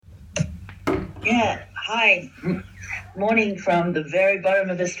Yeah, hi. Morning from the very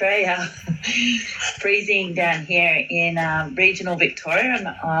bottom of Australia. Freezing down here in regional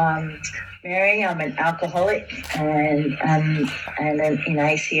Victoria. I'm Mary. I'm an alcoholic and in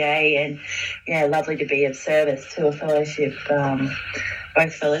ACA, and yeah, lovely to be of service to a fellowship.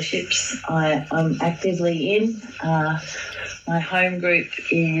 Both fellowships I'm actively in. My home group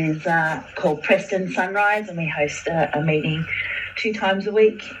is called Preston Sunrise, and we host a meeting 2 times a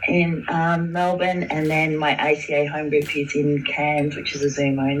week in Melbourne, and then my ACA home group is in Cairns, which is a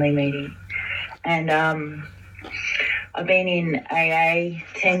Zoom-only meeting. And I've been in AA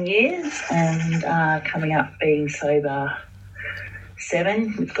 10 years and coming up being sober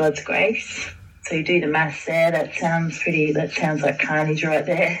 7 with God's grace. So you do the maths there, that sounds like carnage right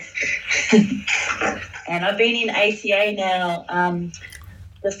there. And I've been in ACA now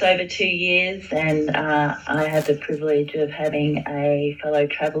just over 2 years, and I have the privilege of having a fellow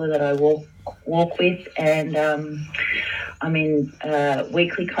traveller that I walk with, and I'm in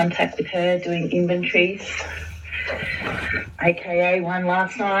weekly contact with her doing inventories, aka one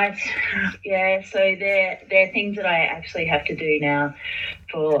last night. Yeah, so they're things that I actually have to do now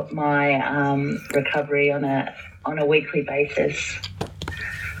for my recovery on a weekly basis.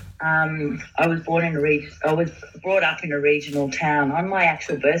 I was brought up in a regional town. On my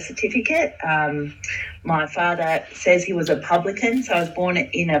actual birth certificate, my father says he was a publican, so I was born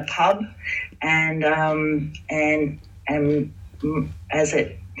in a pub, and as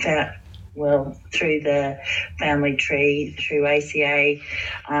it found, well, through the family tree, through ACA,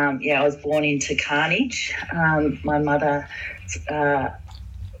 I was born into carnage. My mother's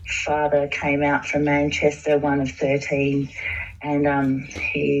father came out from Manchester, one of 13, and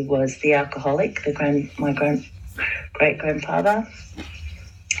he was the alcoholic, my great-grandfather.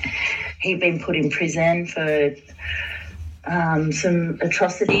 He'd been put in prison for some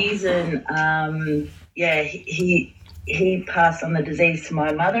atrocities, and he passed on the disease to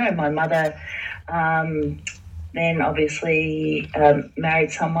my mother, and my mother then obviously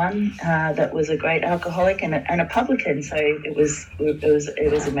married someone that was a great alcoholic and a publican. So it was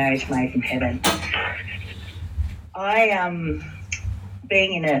a marriage made in heaven.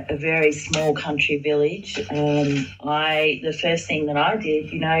 Being in a very small country village, the first thing that I did,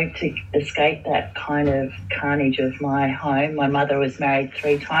 to escape that kind of carnage of my home, my mother was married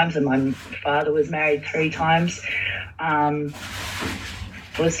 3 times and my father was married 3 times,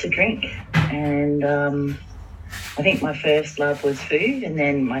 was to drink. And I think my first love was food, and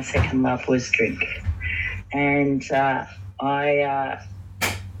then my second love was drink. And I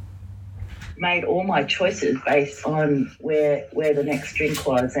made all my choices based on where the next drink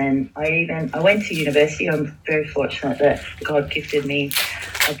was. And I went to university. I'm very fortunate that God gifted me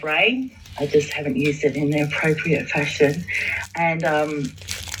a brain. I just haven't used it in the appropriate fashion. And I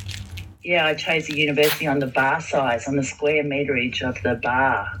chose the university on the bar size, on the square meterage of the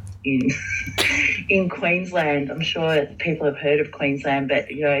bar in Queensland. I'm sure people have heard of Queensland, but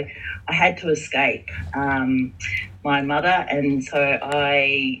I had to escape my mother, and so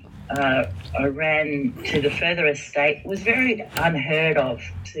I ran to the furthest state. It was very unheard of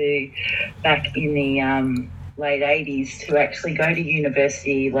back in the late 80s to actually go to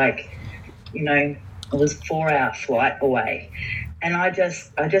university. It was a 4-hour flight away, and I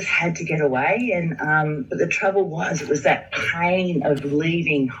just had to get away. And but the trouble was, it was that pain of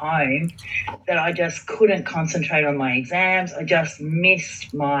leaving home that I just couldn't concentrate on my exams. I just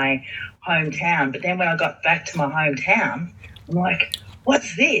missed my hometown. But then when I got back to my hometown, I'm like,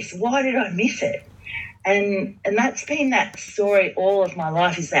 what's this? Why did I miss it? And that's been that story all of my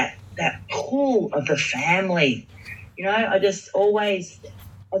life, is that pull of the family. I just always,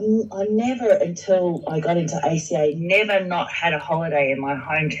 I never, until I got into ACA, never not had a holiday in my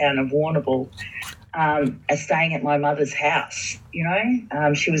hometown of Warrnambool, staying at my mother's house.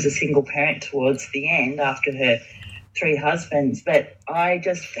 She was a single parent towards the end after her 3 husbands, but I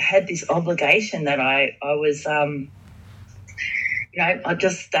just had this obligation that I was... I'd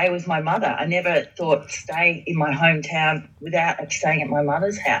just stay with my mother. I never thought stay in my hometown without staying at my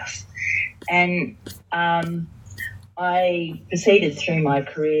mother's house. And I proceeded through my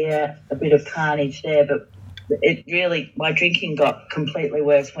career, a bit of carnage there, but my drinking got completely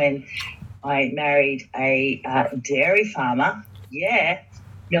worse when I married a dairy farmer,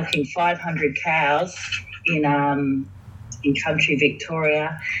 milking 500 cows in country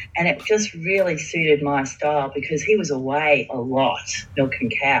Victoria, and it just really suited my style because he was away a lot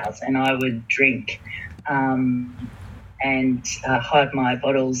milking cows, and I would drink and hide my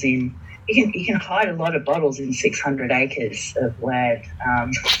bottles in. You can hide a lot of bottles in 600 acres of land.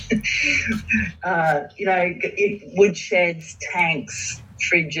 Wood sheds, tanks,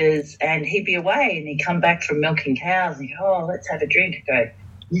 fridges, and he'd be away and he'd come back from milking cows and he'd go, oh, let's have a drink. I'd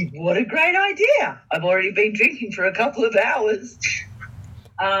go, what a great idea. I've already been drinking for a couple of hours.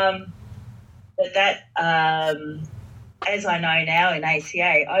 But that, as I know now in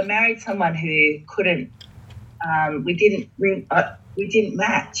ACA, I married someone who couldn't, we didn't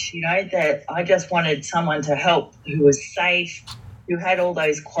match, that I just wanted someone to help who was safe, who had all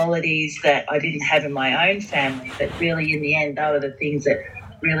those qualities that I didn't have in my own family. But really, in the end, they were the things that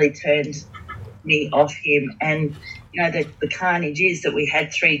really turned me off him. And, the carnage is that we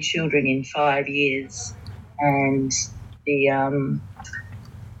had 3 children in 5 years. And he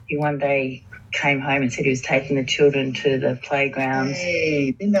one day came home and said he was taking the children to the playground.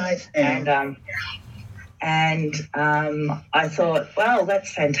 Hey, be nice. And I thought, well,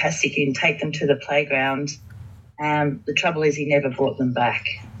 that's fantastic. You can take them to the playground. The trouble is he never brought them back.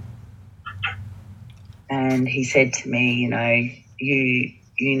 And he said to me,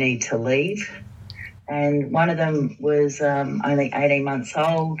 you need to leave. And one of them was only 18 months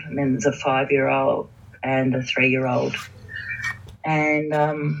old, and then there's a 5-year-old and a 3-year-old. And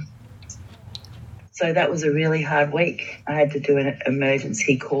so that was a really hard week. I had to do an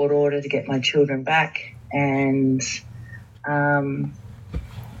emergency court order to get my children back. And,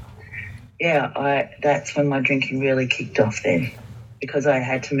 that's when my drinking really kicked off then, because I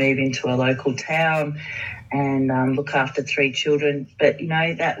had to move into a local town and look after 3 children. But,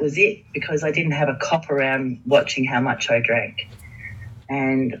 that was it, because I didn't have a cop around watching how much I drank.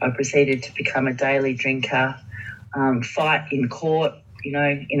 And I proceeded to become a daily drinker, fight in court,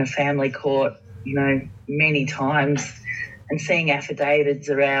 in a family court, many times, and seeing affidavits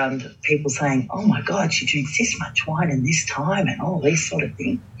around people saying, oh, my God, she drinks this much wine in this time and all these sort of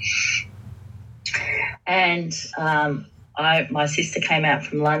things. And my sister came out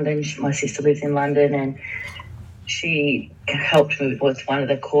from London. My sister lives in London, and she helped me with one of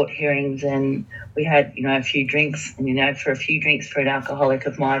the court hearings, and we had, a few drinks. And, for a few drinks for an alcoholic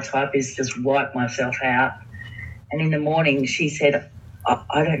of my type is just wipe myself out. And in the morning she said,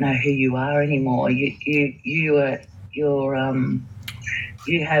 I don't know who you are anymore. You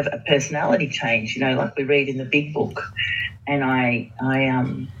have a personality change, like we read in the big book. And I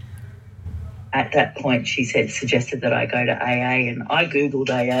at that point, she suggested that I go to AA, and I Googled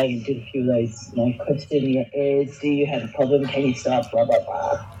AA and did a few of those, questionnaires. Do you have a problem? Can you stop? Blah, blah,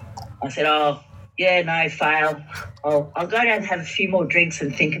 blah. I said, oh, yeah, no, fail. I'll go down and have a few more drinks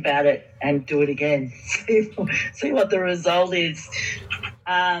and think about it and do it again. See what the result is.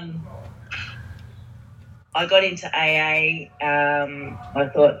 I got into AA. I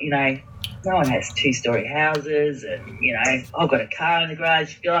thought, no one has 2-story houses, and, I've got a car in the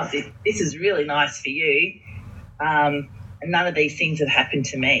garage. This is really nice for you. And none of these things have happened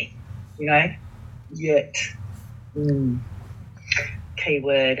to me, yet. Key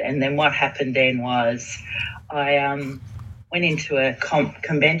word. And then what happened then was I went into a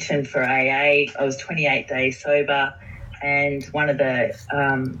convention for AA. I was 28 days sober, and one of the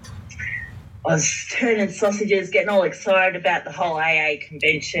I was turning sausages, getting all excited about the whole AA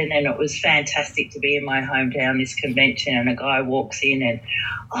convention, and it was fantastic to be in my hometown, this convention, and a guy walks in and,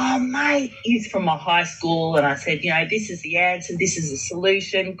 oh, mate, he's from my high school, and I said, this is the answer, this is the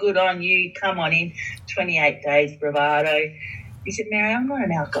solution, good on you, come on in, 28 days bravado. He said, Mary, I'm not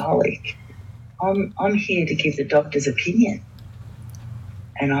an alcoholic. I'm here to give the doctor's opinion.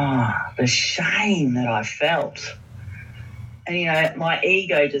 And, the shame that I felt. And, my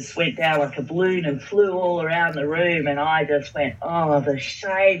ego just went down like a balloon and flew all around the room, and I just went, the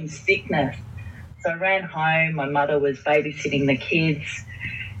shame, sickness. So I ran home. My mother was babysitting the kids.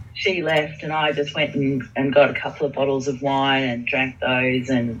 She left, and I just went and got a couple of bottles of wine and drank those.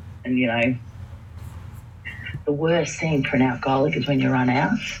 And the worst thing for an alcoholic is when you run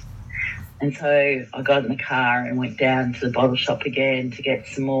out. And so I got in the car and went down to the bottle shop again to get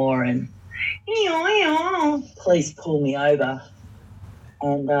some more, and police pulled me over,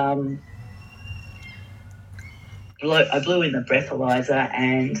 and I blew in the breathalyzer,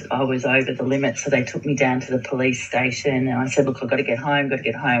 and I was over the limit, so they took me down to the police station, and I said, look, I've got to get home, I've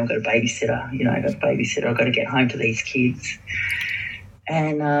got a babysitter, I've got to get home to these kids.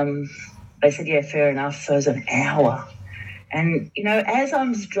 And they said, yeah, fair enough. So it was an hour. And, as I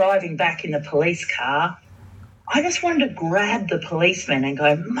was driving back in the police car, I just wanted to grab the policeman and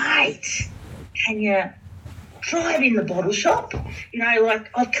go, mate, can you drive in the bottle shop?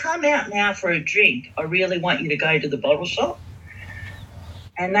 I've come out now for a drink. I really want you to go to the bottle shop.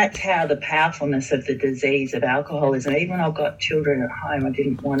 And that's how the powerfulness of the disease of alcoholism, even when I've got children at home,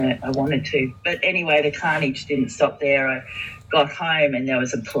 I wanted to. But anyway, the carnage didn't stop there. I got home and there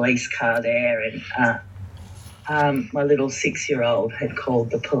was a police car there, and my little 6-year-old had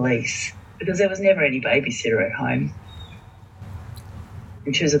called the police because there was never any babysitter at home.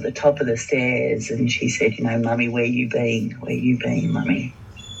 And she was at the top of the stairs and she said, Mummy, where you been? Where you been, Mummy?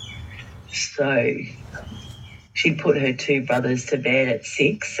 So she put her 2 brothers to bed at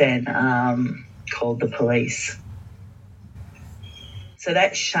 6 and called the police. So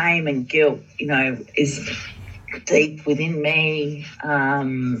that shame and guilt, is deep within me,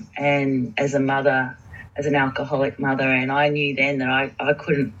 and as a mother, as an alcoholic mother, and I knew then that I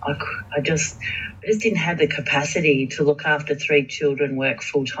just didn't have the capacity to look after 3 children, work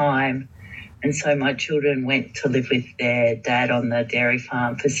full time, and so my children went to live with their dad on the dairy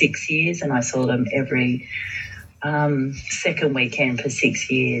farm for 6 years, and I saw them every second weekend for 6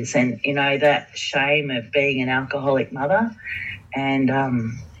 years, and that shame of being an alcoholic mother, and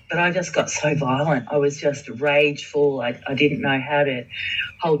but I just got so violent. I was just rageful. I didn't know how to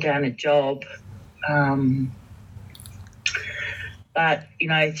hold down a job. But,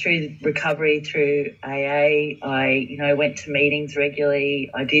 through recovery, through AA, I, went to meetings regularly.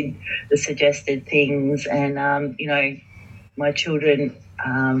 I did the suggested things and, my children,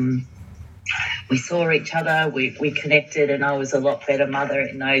 we saw each other, we connected, and I was a lot better mother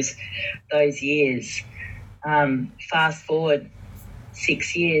in those years. Fast forward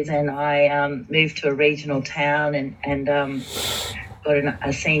 6 years and I moved to a regional town and got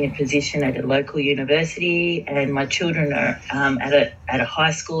a senior position at a local university, and my children are at a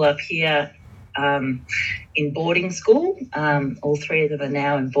high school up here in boarding school. All 3 of them are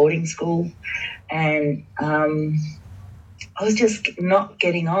now in boarding school, and I was just not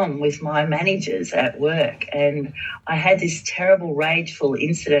getting on with my managers at work, and I had this terrible rageful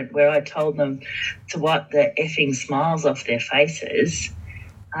incident where I told them to wipe the effing smiles off their faces.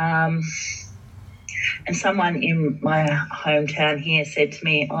 And someone in my hometown here said to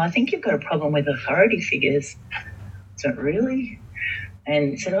me, I think you've got a problem with authority figures. I said, really?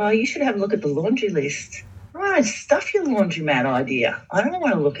 And said, you should have a look at the laundry list. Right, stuff your laundromat idea. I don't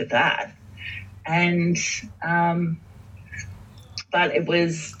want to look at that. And but it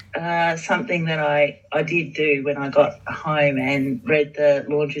was something that I did do when I got home and read the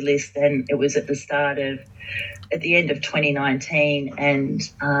laundry list, and it was at the end of 2019, and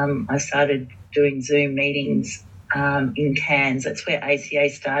I started doing Zoom meetings in Cairns. That's where ACA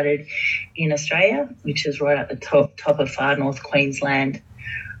started in Australia, which is right at the top of far north Queensland.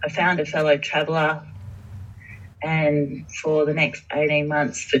 I found a fellow traveller, and for the next 18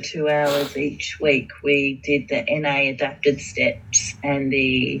 months, for 2 hours each week, we did the NA Adapted Steps and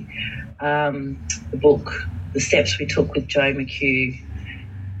the book, The Steps We Took with Joe McHugh,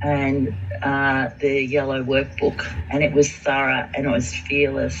 and the Yellow Workbook. And it was thorough and it was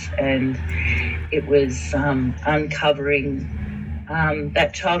fearless, and it was uncovering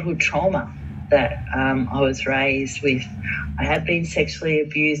that childhood trauma that I was raised with. I had been sexually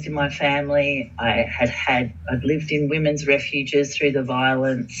abused in my family. I'd lived in women's refuges through the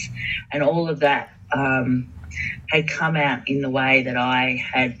violence, and all of that had come out in the way that I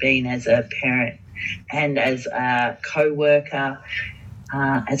had been as a parent and as a co-worker,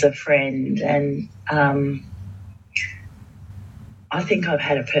 as a friend. And I think I've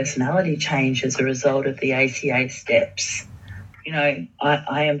had a personality change as a result of the ACA steps. I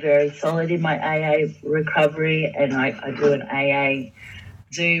am very solid in my AA recovery, and I do an AA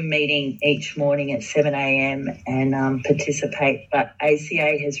Zoom meeting each morning at 7 a.m. and participate. But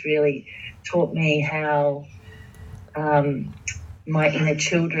ACA has really taught me how my inner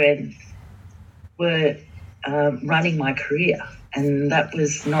children were running my career, and that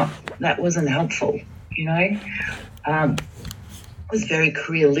wasn't helpful. It was very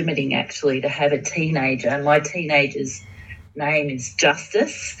career limiting, actually, to have a teenager, and my teenager's name is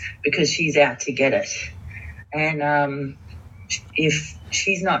Justice because she's out to get it. And if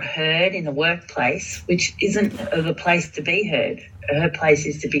she's not heard in the workplace, which isn't the place to be heard, her place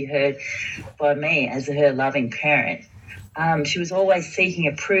is to be heard by me as her loving parent. She was always seeking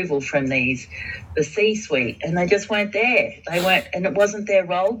approval from the C-suite, and they just weren't there. They weren't, and it wasn't their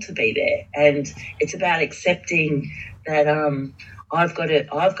role to be there. And it's about accepting that I've got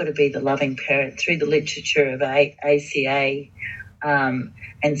to be the loving parent through the literature of ACA,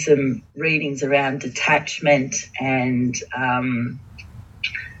 and some readings around detachment and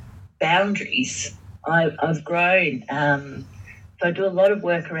boundaries. I've grown. So I do a lot of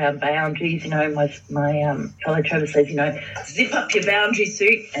work around boundaries. My fellow traveller says, zip up your boundary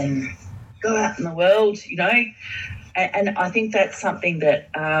suit and go out in the world, And I think that's something that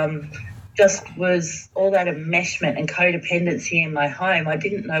just was all that enmeshment and codependency in my home. I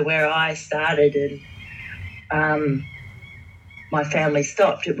didn't know where I started, and my family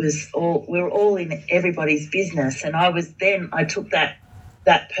stopped. It was all, we were all in everybody's business, and I took that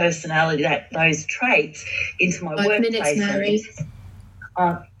personality, those traits into my 5 workplace. minutes, Mary.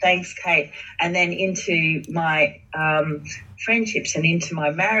 Thanks, Kate. And then into my friendships and into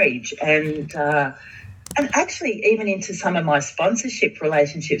my marriage, and actually even into some of my sponsorship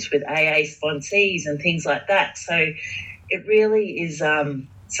relationships with AA sponsees and things like that. So it really is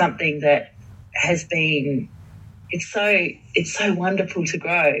something that has been, it's so wonderful to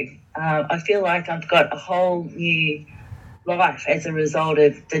grow. I feel like I've got a whole new life as a result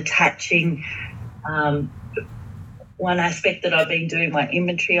of detaching. One aspect that I've been doing my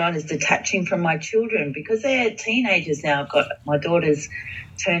inventory on is detaching from my children, because they're teenagers now. I've got my daughter's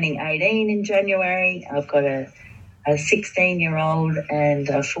turning 18 in January. I've got a 16-year-old and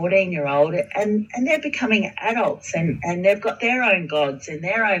a 14-year-old, and they're becoming adults, and they've got their own gods and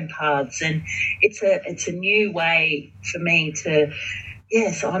their own paths, and it's a new way for me to,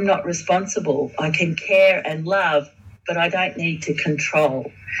 yes, I'm not responsible. I can care and love, but I don't need to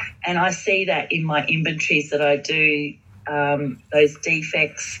control. And I see that in my inventories that I do, those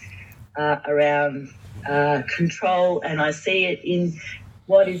defects around control, and I see it in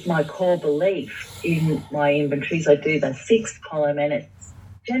what is my core belief in my inventories. I do the 6th column, and it's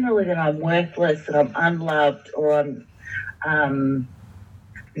generally that I'm worthless, that I'm unloved, or I'm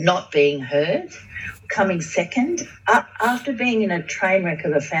not being heard, coming second. After being in a train wreck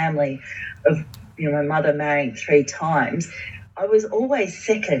of a family of, my mother marrying 3 times, I was always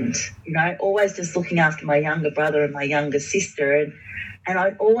second, always just looking after my younger brother and my younger sister, and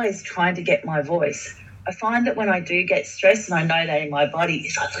I always trying to get my voice. I find that when I do get stressed, and I know that in my body,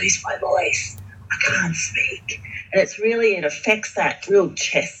 is I lose my voice. I can't speak. And it affects that real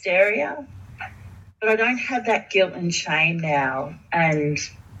chest area. But I don't have that guilt and shame now, and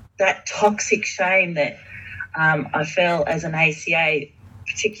that toxic shame that I felt as an ACA,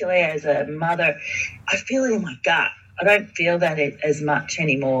 particularly as a mother, I feel it in my gut. I don't feel that as much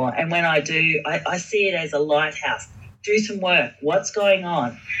anymore. And when I do, I see it as a lighthouse. Do some work. What's going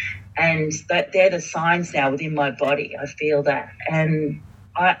on? And that they're the signs now within my body. I feel that. And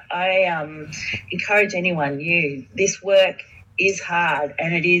I encourage anyone new. This work is hard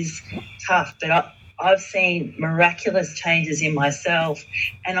and it is tough, but I've seen miraculous changes in myself,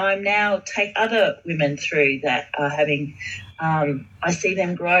 and I'm now take other women through that are having, I see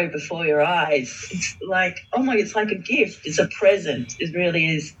them grow before your eyes. It's like, it's like a gift. It's a present. It really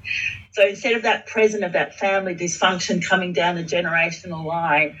is. So instead of that present of that family dysfunction coming down the generational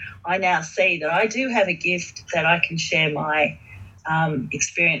line, I now see that I do have a gift that I can share my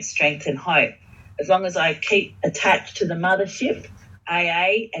experience, strength and hope. As long as I keep attached to the mothership,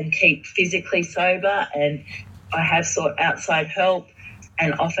 AA, and keep physically sober, and I have sought outside help,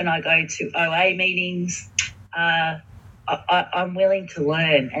 and often I go to OA meetings, I'm willing to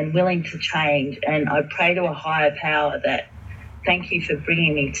learn and willing to change, and I pray to a higher power that thank you for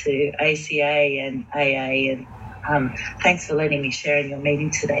bringing me to ACA and AA, and thanks for letting me share in your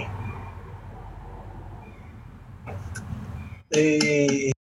meeting today.